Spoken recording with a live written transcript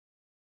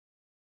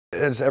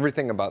It's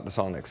everything about the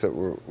Sonics that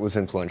was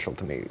influential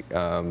to me.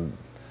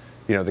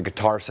 You know, the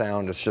guitar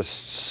sound is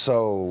just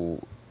so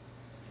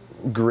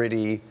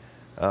gritty.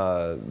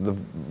 The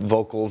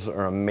vocals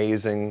are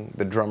amazing.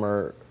 The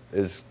drummer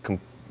is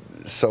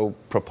so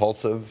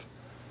propulsive.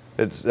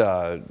 It's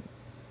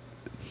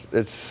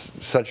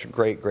such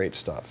great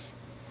stuff.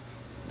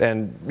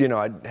 And you know,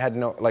 I had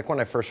no, like when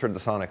I first heard the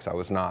Sonics, I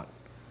was not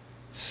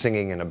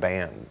singing in a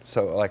band.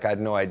 So like I had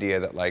no idea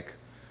that, like,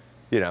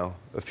 you know,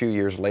 a few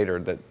years later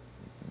that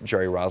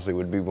Jerry Rousley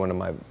would be one of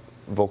my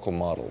vocal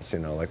models, you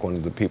know, like one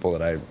of the people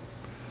that I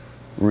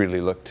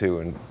really look to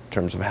in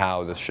terms of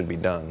how this should be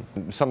done.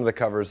 Some of the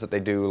covers that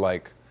they do,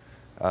 like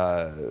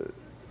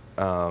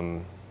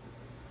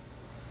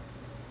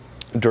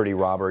Dirty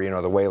Robber, you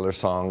know, the Wailers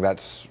song,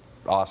 that's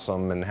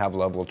awesome, and Have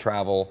Love Will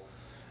Travel.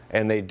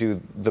 And they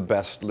do the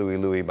best Louie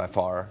Louie by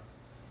far.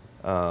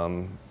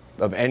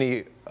 Of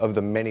any of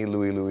the many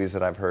Louie Louies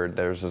that I've heard,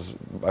 theirs is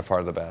by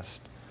far the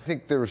best. I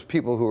think there was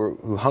people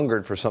who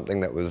hungered for something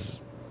that was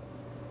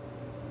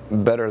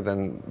better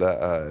than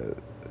the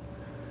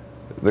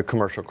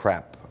commercial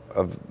crap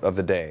of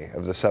the day,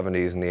 of the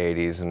 70s and the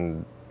 80s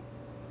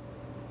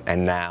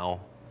and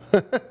now.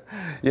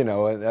 You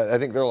know, I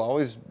think there'll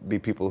always be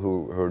people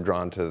who are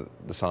drawn to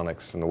the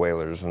Sonics and the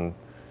Wailers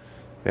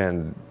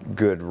and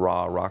good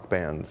raw rock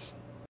bands.